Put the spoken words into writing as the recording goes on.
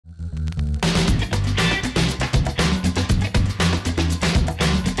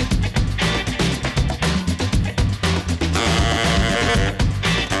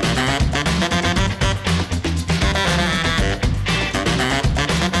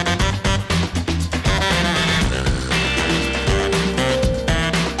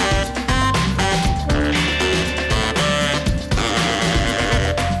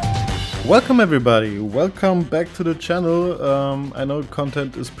Welcome everybody, welcome back to the channel. I know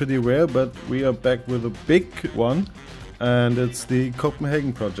content is pretty rare, but we are back with a big one, and it's the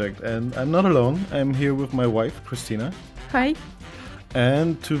Copenhagen project. And I'm not alone, I'm here with my wife, Christina. Hi.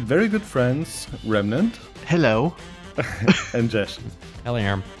 And two very good friends, Remnant. Hello. And Jesh.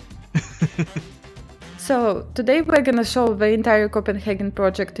 Hello. So today we're gonna show the entire Copenhagen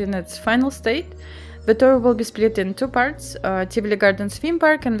project in its final state. The tour will be split in two parts, Tivoli Gardens theme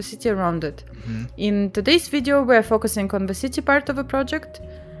park and the city around it. In today's video we're focusing on the city part of the project.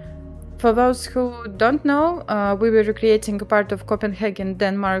 For those who don't know, we were recreating a part of Copenhagen,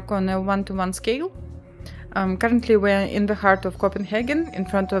 Denmark on a 1:1 scale. Currently we're in the heart of Copenhagen, in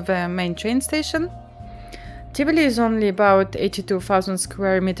front of the main train station. Tivoli is only about 82,000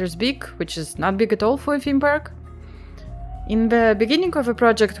 square meters big, which is not big at all for a theme park. In the beginning of the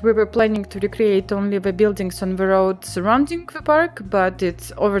project we were planning to recreate only the buildings on the road surrounding the park, but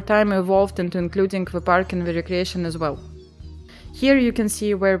it's over time evolved into including the park in the recreation as well. Here you can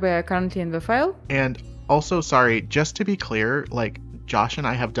see where we are currently in the file. And also, sorry, just to be clear, like, Josh and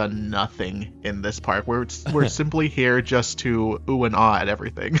I have done nothing in this park. We're simply here just to ooh and ah at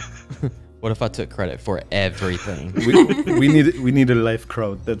everything. What if I took credit for everything? we need a live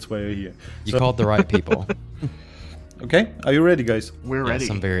crowd, that's why you're here. You called the right people. Okay, are you ready, guys? We're ready. Yes,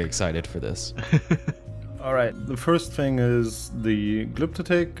 I'm very excited for this. Alright, the first thing is the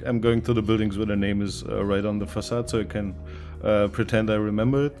glyptothek. I'm going to the buildings where the name is right on the facade, so I can pretend I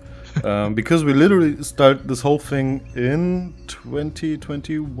remember it. Because we literally start this whole thing in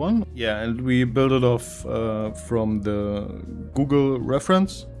 2021. Yeah, and we built it off from the Google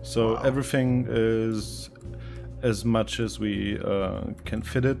reference. So everything is as much as we can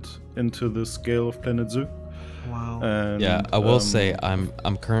fit it into the scale of Planet Zoo. Wow. And, Yeah, I will say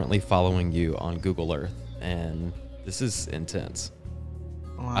I'm currently following you on Google Earth, and this is intense.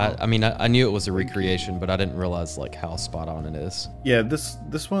 Wow. I mean, I knew it was a recreation, but I didn't realize like how spot on it is. Yeah,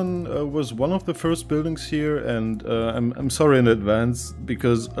 this one was one of the first buildings here, and I'm sorry in advance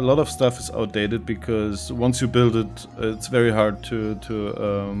because a lot of stuff is outdated. Because once you build it, it's very hard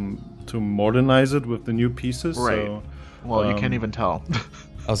to modernize it with the new pieces. Right. So, well, you can't even tell.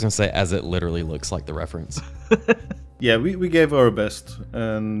 I was gonna say, as it literally looks like the reference. yeah, we gave our best,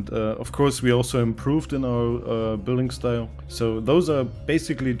 and of course we also improved in our building style. So those are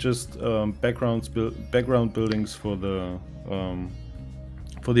basically just background buildings for the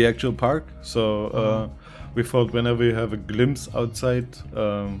actual park. So we thought whenever you have a glimpse outside,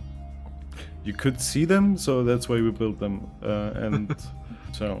 you could see them. So that's why we built them.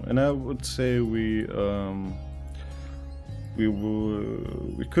 And I would say we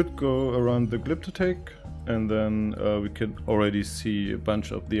could go around the glyptothek, and then we could already see a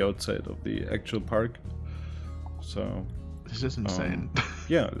bunch of the outside of the actual park. So This is insane.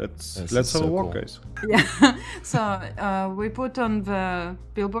 yeah, let's have so a walk, cool. guys. Yeah, so we put on the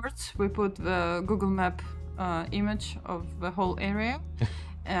billboards, we put the Google Map image of the whole area,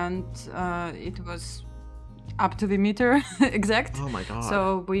 and it was up to the meter exact. Oh my god.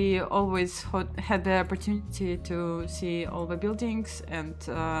 So we always had the opportunity to see all the buildings, and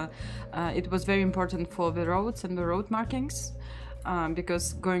it was very important for the roads and the road markings,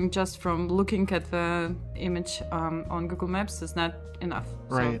 because going just from looking at the image on Google Maps is not enough.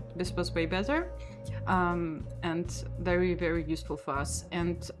 Right. So this was way better, and very, very useful for us.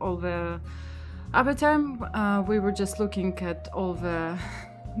 And all the other time we were just looking at all the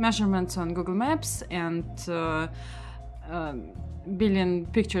measurements on Google Maps and billion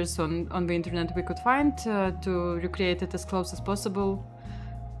pictures on the internet we could find to recreate it as close as possible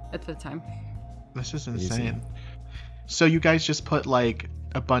at the time. This is insane. So you guys just put like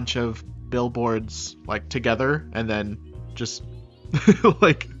a bunch of billboards like together, and then just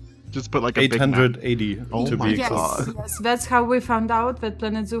just put like a big map. 880 Oh to my be God. exact. Yes, that's how we found out that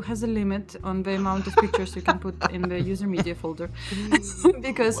Planet Zoo has a limit on the amount of pictures you can put in the user media folder.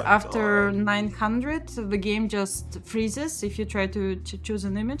 Because after 900, the game just freezes if you try to choose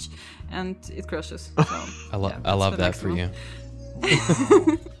an image, and it crashes. So, I that's love the that for you.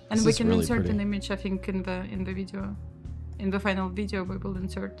 maximum. And This we is can really insert pretty. an image, I think, in the video. In the final video, we will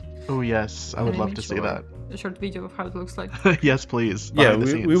insert Oh yes, I would love to see that. a short video of how it looks like. Yes, please. Yeah, Behind the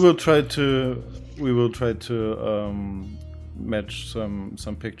we scenes. will try to match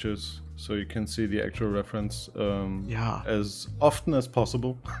some pictures so you can see the actual reference Yeah. as often as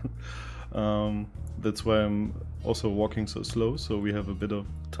possible. That's why I'm also walking so slow, so we have a bit of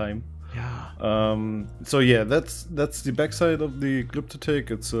time. Yeah. So yeah, that's the backside of the glyptothek.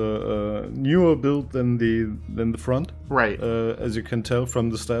 It's a newer build than the front, Right. as you can tell from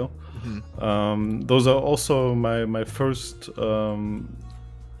the style. Those are also my first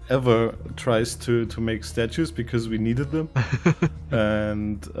ever tries to make statues because we needed them.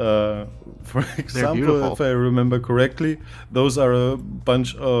 And for example, if I remember correctly, those are a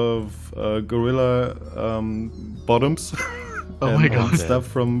bunch of gorilla bottoms. Oh my god! Stuff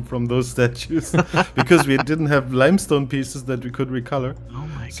from those statues because we didn't have limestone pieces that we could recolor. Oh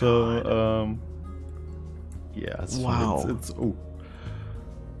my god! So yeah, wow.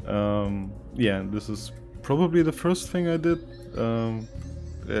 Yeah, this is probably the first thing I did.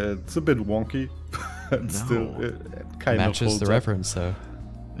 It's a bit wonky, but still it kind of matches the reference though.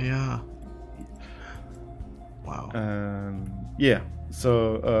 Yeah. Wow. Yeah.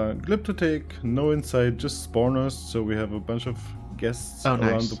 So Glyptothek, no inside, just spawners. So we have a bunch of guests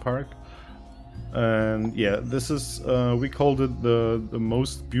around the park. And yeah, this is we called it the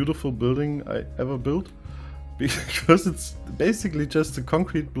most beautiful building I ever built because it's basically just a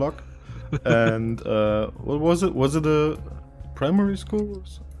concrete block. And what was it? Was it a primary school?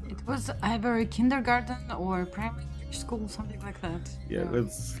 It was either a kindergarten or primary school, something like that. Yeah,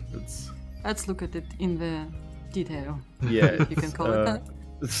 let's look at it in the detail. Yeah, you can call it that.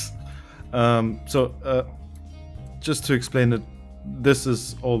 So just to explain it, this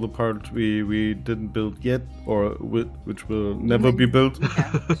is all the part we didn't build yet, or which will never be built.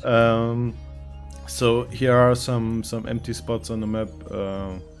 So here are some empty spots on the map.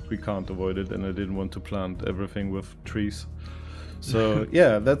 We can't avoid it, and I didn't want to plant everything with trees. So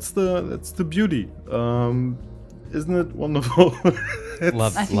yeah, that's the beauty. Isn't it wonderful? I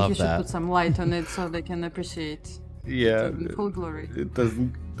think you should put some light on it so they can appreciate. Yeah, it in full glory. It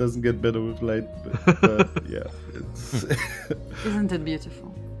doesn't get better with light, but yeah, it's. Isn't it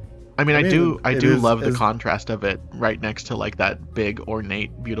beautiful? I mean, I do love the contrast of it right next to like that big,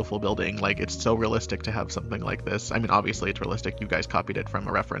 ornate, beautiful building. Like, it's so realistic to have something like this. I mean, obviously it's realistic. You guys copied it from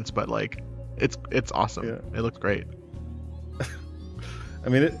a reference, but like, it's awesome. Yeah. It looks great. I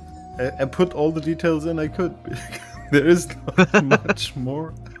mean, I put all the details in I could. There is not much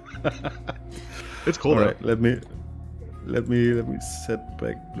more. It's cool. All right, let me set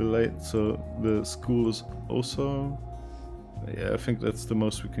back the light so the school is also. Yeah, I think that's the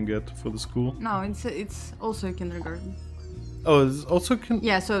most we can get for the school. No, it's also a kindergarten. Oh, it's also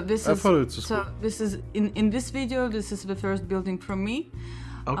Yeah, so this I is thought it's a school. So this is in this video. This is the first building from me.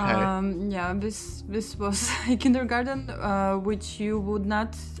 Okay. Yeah, this was a kindergarten, which you would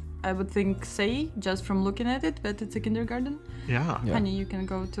not, I would think, say just from looking at it, but it's a kindergarten. Yeah. Honey, you can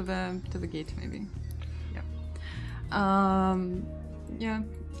go to the gate maybe. Yeah.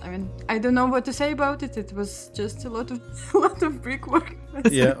 I mean, I don't know what to say about it. It was just a lot of brickwork.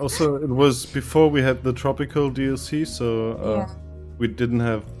 Yeah. Also, it was before we had the tropical DLC, so we didn't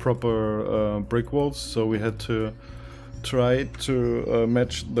have proper brick walls, so we had to try to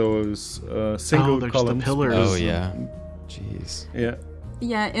match those single columns. The pillars. Oh yeah. Jeez. Yeah.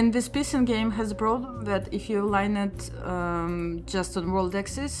 Yeah, and this piece in game has a problem that if you line it just on world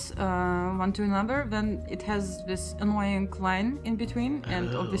axis one to another, then it has this annoying line in between,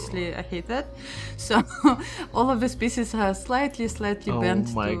 and obviously I hate that. So all of these pieces are slightly bent.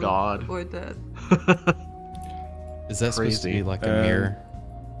 Oh my god! Avoid that. Is that supposed to be like a mirror?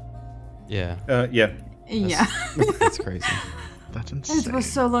 Yeah. Yeah. Yeah. That's crazy. That's insane. It was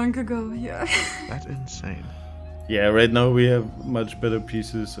so long ago. Yeah. That's insane. Yeah, right now we have much better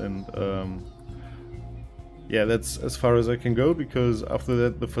pieces, and yeah, that's as far as I can go, because after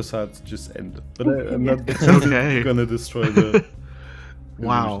that the facades just end. But I'm not gonna destroy the.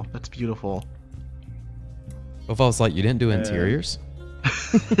 Wow, that's beautiful. Well, if I was like, you didn't do interiors?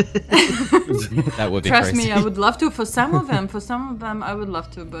 That would be Trust crazy. me, I would love to. For some of them, I would love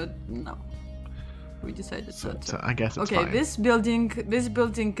to, but no. We decided not to. So I guess it's okay, fine. this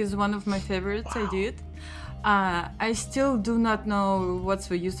building is one of my favorites. I did. I still do not know what's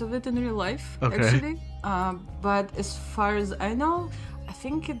the use of it in real life, actually. But as far as I know, I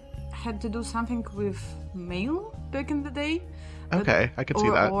think it had to do something with mail back in the day. Okay, I could see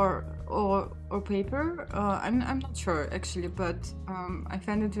that. Or paper. I'm not sure actually, but I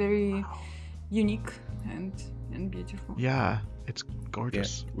find it very unique and beautiful. Yeah, it's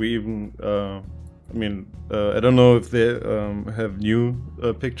gorgeous. Yeah, we even. I mean, I don't know if they have new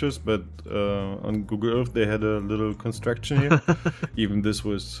pictures, but on Google Earth they had a little construction here. Even this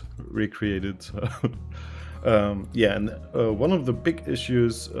was recreated. So. Yeah, and one of the big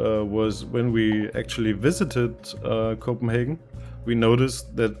issues was when we actually visited Copenhagen. We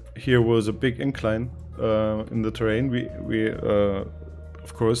noticed that here was a big incline in the terrain. We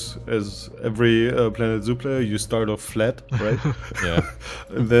of course, as every Planet Zoo player, you start off flat, right? Yeah.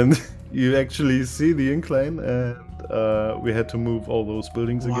 And then you actually see the incline, and we had to move all those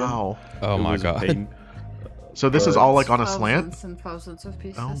buildings again. Wow. Oh my god. So this is all like on a slant? Thousands and thousands of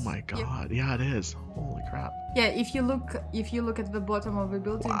pieces. Oh my god. Yeah, it is. Holy crap. Yeah, if you look at the bottom of the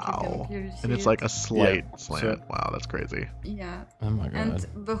building, you can clearly see And it's it. like a slight slant. So- Wow, that's crazy. Yeah. Oh my god.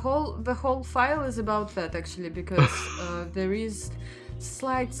 And the whole file is about that actually, because there is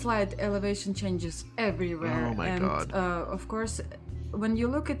slight elevation changes everywhere. Oh my and, god. Of course, when you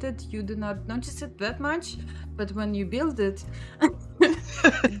look at it, you do not notice it that much, but when you build it,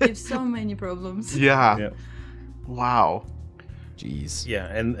 it gives so many problems. Yeah. Yeah. Wow. Jeez. Yeah,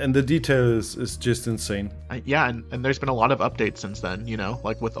 and the detail is just insane. Yeah, and there's been a lot of updates since then, you know,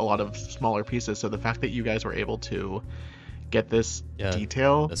 like with a lot of smaller pieces. So the fact that you guys were able to get this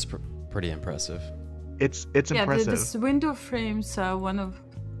detail, That's pretty impressive. it's Yeah, impressive. this window frames are one of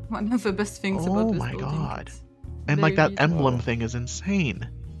the best things about this building. Oh my god. It's And like very that beautiful. emblem thing is insane.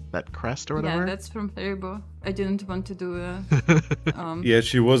 That crest or whatever. Yeah, that's from Haribo. I didn't want to do a. Yeah,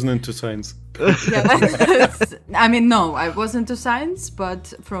 she wasn't into science. Yeah, I mean, no, I was into science,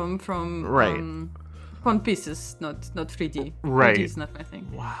 but from Right. font pieces, not 3D. Right. 3D is not my thing.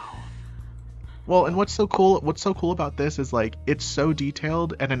 Wow. Well, and what's so cool about this is like it's so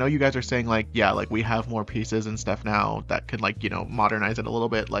detailed, and I know you guys are saying like, yeah, like we have more pieces and stuff now that can like, you know, modernize it a little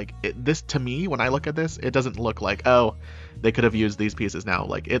bit. Like this to me, when I look at this, it doesn't look like, oh, they could have used these pieces now.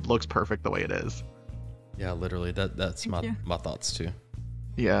 Like it looks perfect the way it is. Yeah, literally. That's Thank you. my thoughts too.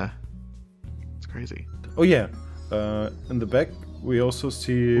 Yeah. It's crazy. Oh yeah, in the back we also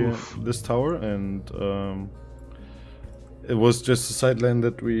see Oof. this tower, and it was just a sideline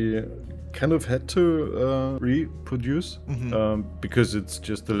that we kind of had to reproduce because it's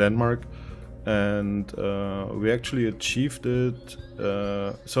just a landmark, and we actually achieved it.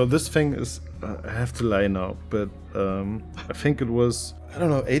 So this thing is, I have to lie now, but I think it was, I don't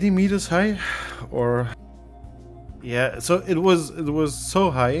know, 80 meters high, or yeah. So it was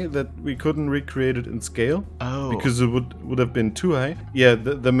so high that we couldn't recreate it in scale. Oh. Because it would have been too high. Yeah,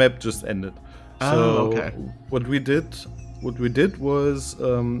 the map just ended. Oh, So okay. what we did was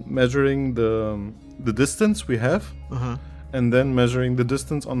measuring the distance we have, and then measuring the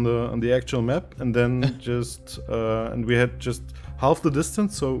distance on the actual map, and then just and we had just half the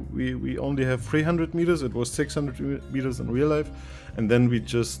distance, so we only have 300 meters. It was 600 meters in real life, and then we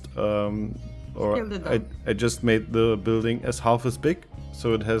just Scaled it down. I just made the building as half as big,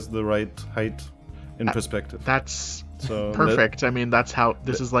 so it has the right height in perspective. That's So perfect. I mean, that's how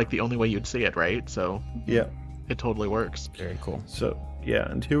this is like the only way you'd see it, right? So yeah. it totally works. Very cool. So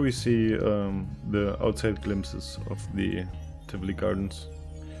yeah, and here we see the outside glimpses of the Tivoli Gardens.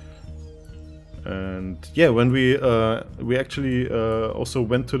 And yeah, when we actually also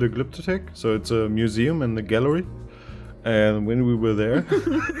went to the Glyptothek, so it's a museum and a gallery. And when we were there,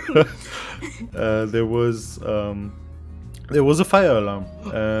 there was a fire alarm,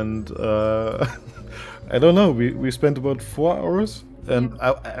 and I don't know. We spent about 4 hours, and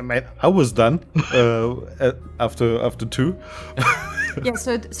I was done after 2. Yeah,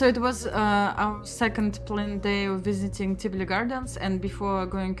 so it was our second planned day of visiting Tivoli Gardens, and before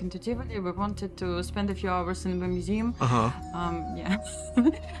going into Tivoli, we wanted to spend a few hours in the museum. Yeah,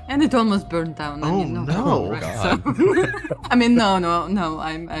 and it almost burned down. Oh, no. Right? So, I mean, no,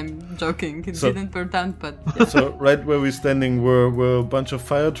 I'm joking. It didn't burn down, but yeah. So right where we're standing were a bunch of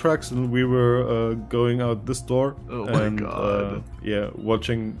fire trucks, and we were going out this door. Oh my and, God. Yeah,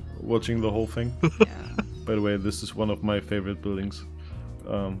 watching the whole thing. Yeah. By the way, this is one of my favorite buildings.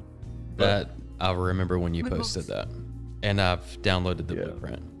 That I'll remember when you We posted both. that, and I've downloaded the Yeah.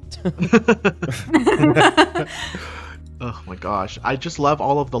 blueprint. Oh my gosh, I just love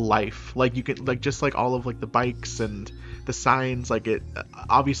all of the life. Like you can like just like all of like the bikes and the signs. Like it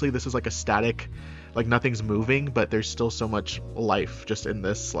obviously this is like a static, like nothing's moving, but there's still so much life just in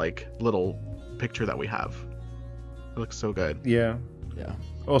this like little picture that we have. It looks so good. Yeah. Yeah.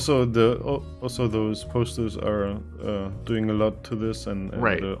 Also, those posters are doing a lot to this, and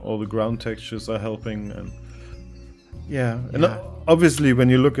Right. All the ground textures are helping, and and Yeah. obviously when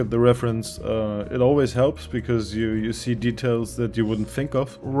you look at the reference, it always helps because you see details that you wouldn't think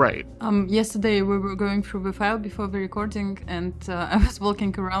of. Right. Yesterday we were going through the file before the recording, and I was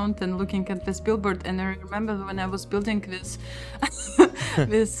walking around and looking at this billboard, and I remember when I was building this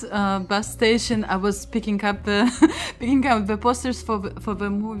this bus station, I was picking up the posters for the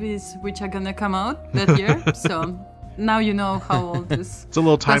movies which are gonna come out that year. So now you know how old this. It's a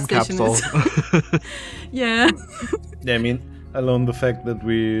little time bus station capsule. is. Yeah. Yeah, I mean, alone the fact that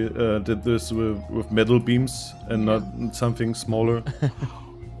we did this with metal beams and not something smaller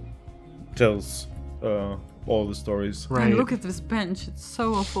tells all the stories. Right. And look at this bench; it's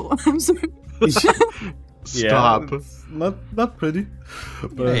so awful. I'm sorry. Stop. Yeah, it's not pretty.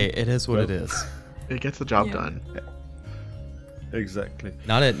 But Hey, it is what it is. It gets the job done. Yeah. Exactly.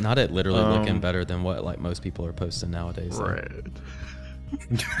 Not it literally looking better than what like most people are posting nowadays. Right.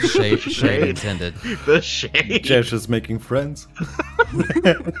 Shade intended. The shade. Josh is making friends.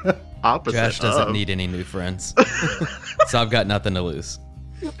 Opposite. Josh doesn't need any new friends, so I've got nothing to lose.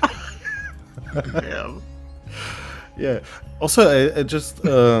 Damn. Yeah. Also, I just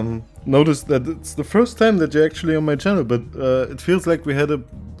noticed that it's the first time that you're actually on my channel, but it feels like we had a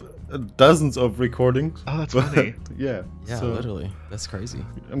dozens of recordings. Oh, that's funny. Yeah. Yeah, so literally. That's crazy.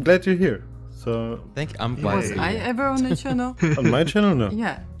 I'm glad you're here. So I'm glad. Was I ever on the channel? on my channel, no.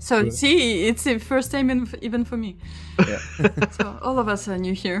 Yeah. So see, it's the first time even for me. Yeah. So all of us are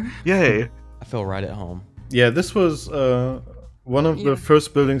new here. Yay. I feel right at home. Yeah, this was one of the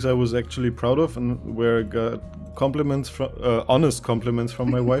first buildings I was actually proud of, and where I got compliments from honest compliments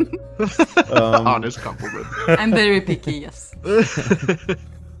from my wife. Honest compliment. I'm very picky. Yes.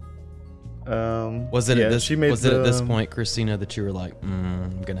 Was it at this the- point, Christina, that you were like,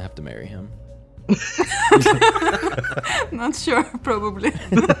 I'm gonna have to marry him? Not sure. Probably.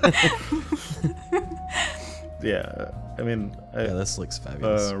 Yeah, I mean, Yeah, this looks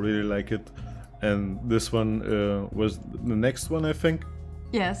fabulous. really like it, and this one was the next one, I think,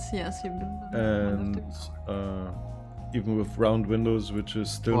 Yes. Yes. You've been. and even with round windows, which is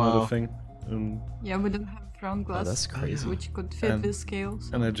still not Wow. a thing. Yeah, we don't have ground glass, that's crazy. which could fit And- this scale.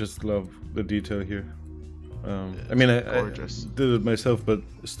 So. And I just love the detail here. I mean, I gorgeous. did it myself, but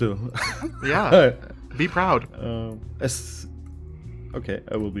still. Yeah. Be proud. Okay,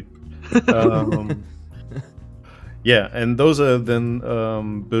 I will be. Yeah, and those are then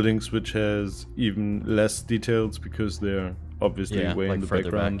buildings which has even less details because they're obviously Yeah, way like in the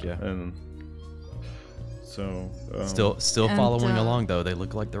further back, background. yeah. And so Still And, following along though. They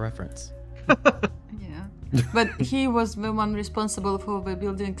look like the reference. Yeah, but he was the one responsible for the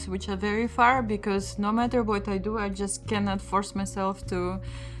buildings which are very far, because no matter what I do, I just cannot force myself to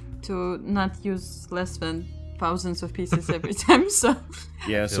not use less than thousands of pieces every time. So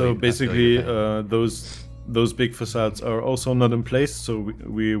yeah, I so feel your basically pain. those big facades are also not in place. So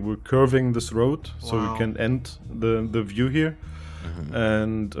we were curving this road so Wow. we can end the view here.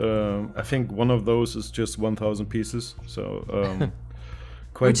 And I think one of those is just 1,000 pieces. So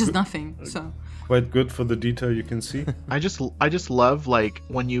quite which is good- nothing. So quite good for the detail you can see. I just love like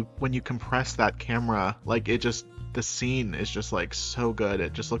when you compress that camera, like the scene is just like so good.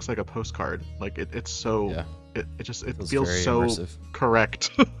 It just looks like a postcard. Like it's so Yeah. it Feels feels very so immersive.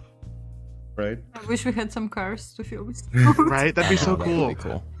 correct. Right? I wish we had some cars to fill this. Right? That'd be so That cool. would be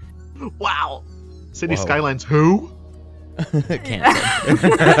cool. Wow. City Whoa. Skylines who? Can't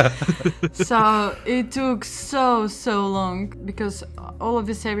say. So it took so long because all of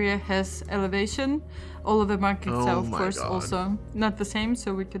this area has elevation. All of the markets Oh are of my course God. also not the same,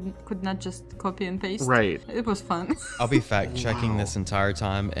 so we could not just copy and paste. Right. It was fun. I'll be fact checking Wow. this entire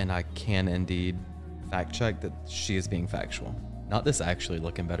time, and I can indeed fact check that she is being factual. Not this actually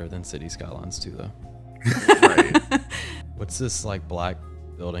looking better than City Skylines too, though. Right. What's this like black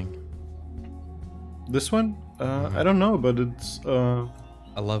building? This one? I don't know, but it's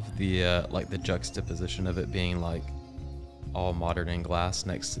I love the like the juxtaposition of it being like all modern in glass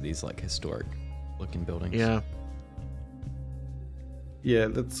next to these like historic looking buildings. Yeah. yeah,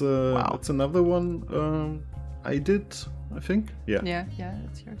 that's Wow. that's another one I did, I think. Yeah. Yeah,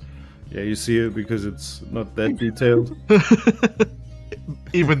 it's yours. Yeah, you see it because it's not that detailed.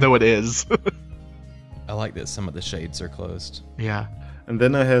 Even though it is. I like that some of the shades are closed. Yeah. And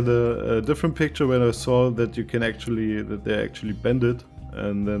then I had a different picture where I saw that they actually bend it,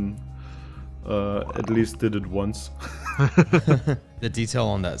 and then at least did it once. The detail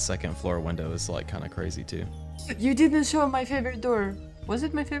on that second floor window is like kind of crazy too. You didn't show my favorite door. Was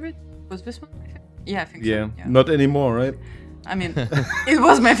it my favorite? Was this one my favorite? Yeah, I think Yeah, so. Yeah. not anymore, right? I mean, it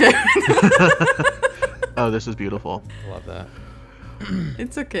was my favorite. Oh, this is beautiful. I love that.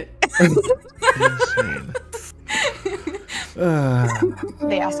 It's okay. Insane.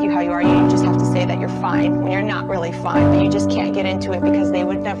 They ask you how you are, you just have to say that you're fine when you're not really fine, but you just can't get into it because they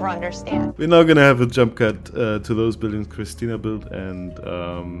would never understand. We're now gonna have a jump cut to those buildings Christina built,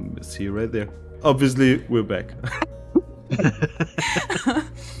 and see you right there. Obviously, we're back.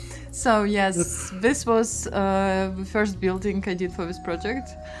 So yes, this was the first building I did for this project.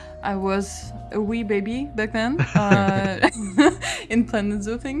 I was a wee baby back then in Planet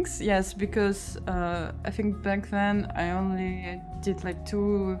Zoo things. Yes, because I think back then I only did like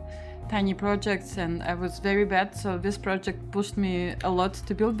 2 tiny projects and I was very bad. So this project pushed me a lot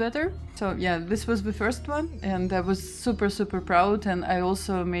to build better. So yeah, this was the first one and I was super proud. And I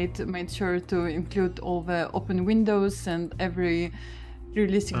also made sure to include all the open windows and every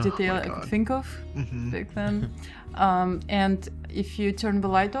realistic detail I could think of back then. And if you turn the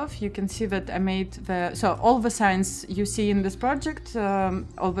light off, you can see that I made so all the signs you see in this project,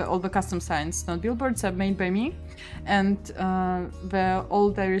 all the custom signs, not billboards, are made by me. And the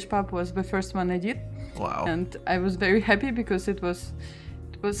Old Irish Pub was the first one I did. Wow. And I was very happy because it was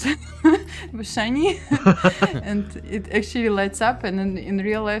it was shiny and it actually lights up, and in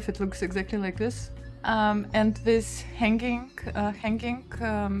real life it looks exactly like this. And this hanging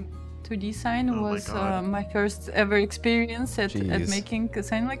 2D sign was my first ever experience at making a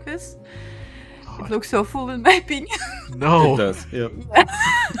sign like this. It looks awful in my opinion. No. It does, yeah.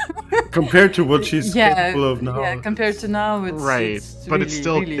 Compared to what she's capable of now. Yeah, compared to now, it's right. It's but really, it's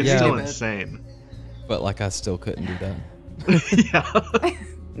still really, it's really still bad. insane. But like I still couldn't do that. Yeah.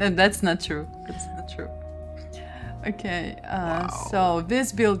 No, that's not true. That's not true. Okay, so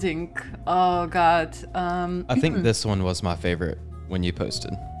this building, oh god. I think this one was my favorite when you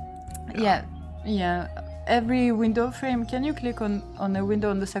posted. Yeah. Every window frame, can you click on a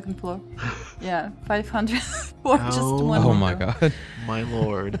window on the second floor? Yeah, 500 for just one Oh my window. god. My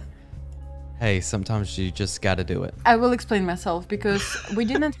lord. Hey, sometimes you just gotta do it. I will explain myself, because we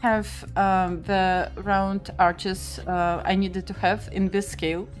didn't have the round arches I needed to have in this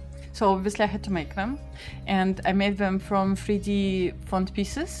scale. So obviously I had to make them. And I made them from 3D font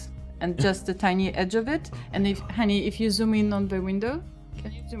pieces and just the tiny edge of it. And if you zoom in on the window,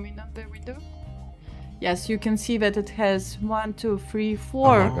 can you zoom in on the window? Yes, you can see that it has 1, 2, 3,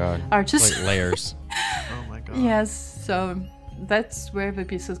 4 Oh my god. arches. It's like layers. Oh my god. Yes, so that's where the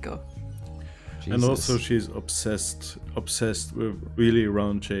pieces go. And Jesus. also she's obsessed with really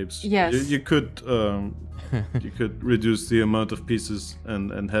round shapes. Yes. You could reduce the amount of pieces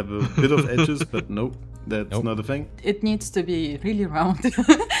and have a bit of edges, but nope, that's not a thing. It needs to be really round,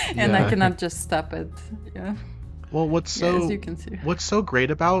 and I cannot just stop it. Yeah. Well, what's so as you can see. what's so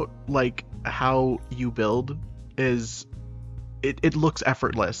great about like how you build is it looks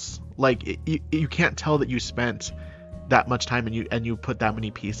effortless. Like you can't tell that you spent that much time and you put that many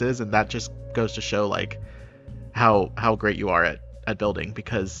pieces, and that just goes to show like how great you are at building,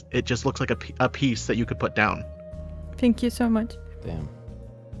 because it just looks like a piece that you could put down. Thank you so much. Damn.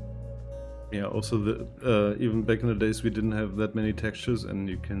 Yeah, also even back in the days we didn't have that many textures, and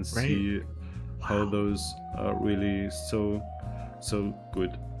you can see how those are really so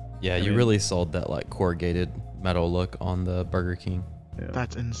good. Yeah, you really sold that like corrugated metal look on the Burger King. Yeah.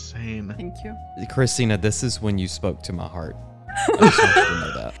 That's insane. Thank you. Christina, this is when you spoke to my heart. I just want you to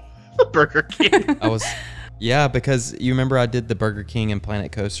know that. Burger King. I was, yeah, because you remember I did the Burger King and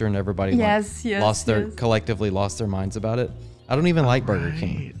Planet Coaster, and everybody collectively lost their minds about it. I don't even like Burger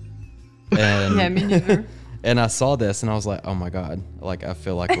King. And, Yeah, me neither. And I saw this and I was like, oh my god, like I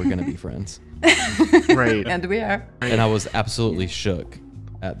feel like we're gonna be friends. Right. And we are. And I was absolutely shook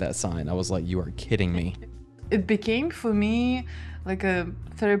at that sign. I was like, you are kidding me. It became for me like a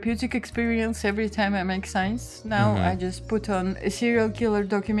therapeutic experience every time I make signs. Now I just put on a serial killer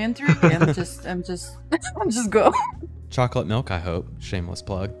documentary and just go. Chocolate milk, I hope. Shameless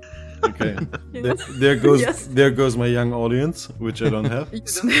plug. Okay. Yes. There goes my young audience, which I don't have. You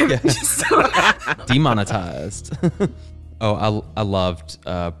don't have to. Demonetized. Oh, I loved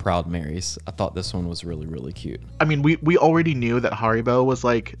Proud Marys. I thought this one was really, really cute. I mean, we already knew that Haribo was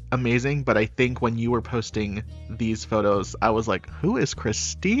like amazing, but I think when you were posting these photos, I was like, who is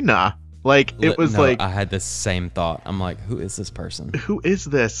Christina? Like it was like I had the same thought. I'm like, who is this person? who is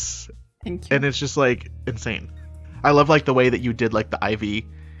this? Thank you. And it's just like insane. I love like the way that you did like the ivy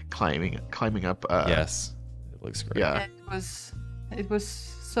climbing up. Yes, it looks great. Yeah. It was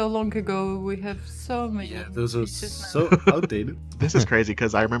so long ago. We have so many. Yeah, those are pieces now. so outdated. This is crazy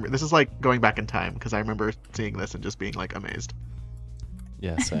because I remember this is like going back in time because I remember seeing this and just being like amazed.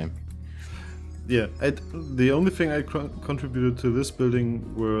 Yeah, same. Yeah, the only thing I contributed to this building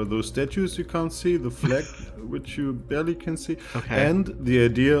were those statues you can't see, the flag which you barely can see, and the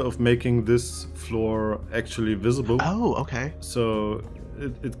idea of making this floor actually visible. Oh, okay. So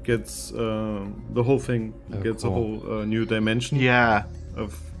it gets the whole thing gets cool. a whole new dimension. Yeah,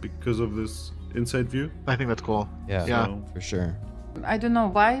 because of this inside view. I think that's cool. Yeah, Yeah. for sure. I don't know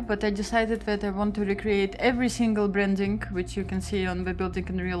why, but I decided that I want to recreate every single branding which you can see on the building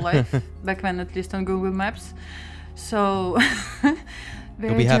in real life, back then at least on Google Maps. So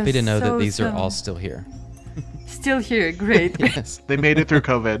You'll be happy to know that these are all still here. still here. Great. Yes. They made it through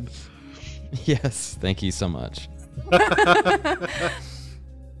COVID. Yes, thank you so much.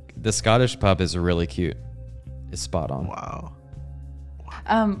 The Scottish pub is really cute. It's spot on. Wow.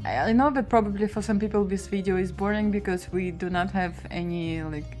 I know that probably for some people this video is boring because we do not have any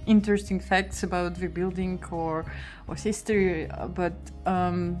like interesting facts about the building or history, but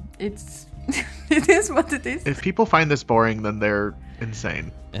it's it is what it is. If people find this boring, then they're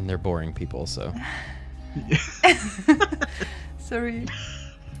insane. And they're boring people, so. Sorry.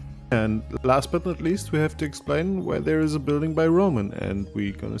 And last but not least, we have to explain why there is a building by Roman, and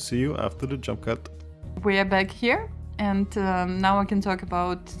we're gonna see you after the jump cut. We are back here, and now I can talk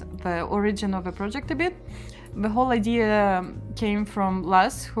about the origin of the project a bit. The whole idea came from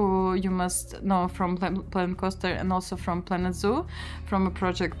Lars, who you must know from Planet Coaster and also from Planet Zoo, from a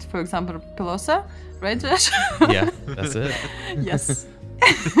project, for example, Pelosa, right, Josh? Yeah, that's it. Yes.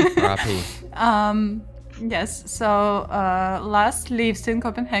 RIP. Yes, so Lars lives in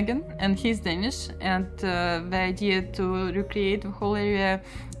Copenhagen and he's Danish, and the idea to recreate the whole area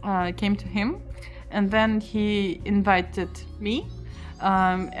came to him, and then he invited me,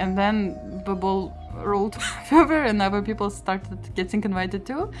 and then the ball rolled further and other people started getting invited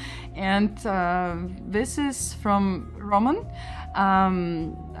too, and this is from Roman.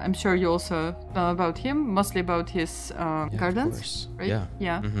 I'm sure you also know about him, mostly about his gardens, right?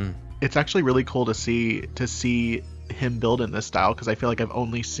 Yeah. Mm-hmm. It's actually really cool to see him build in this style, because I feel like I've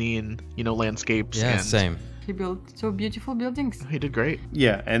only seen, landscapes. Yeah, and same. He built so beautiful buildings. He did great.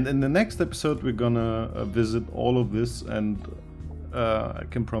 Yeah, and in the next episode we're gonna visit all of this, and I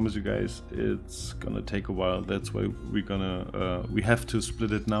can promise you guys it's gonna take a while. That's why we have to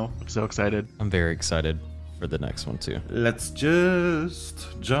split it now. I'm so excited. I'm very excited for the next one too. Let's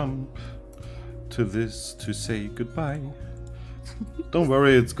just jump to this to say goodbye. Don't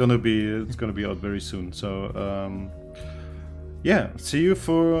worry, it's gonna be out very soon. So yeah, see you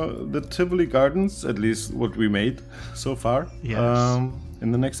for the Tivoli Gardens, at least what we made so far. Yes.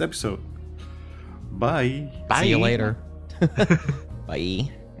 In the next episode. Bye. Bye. See you later. Bye.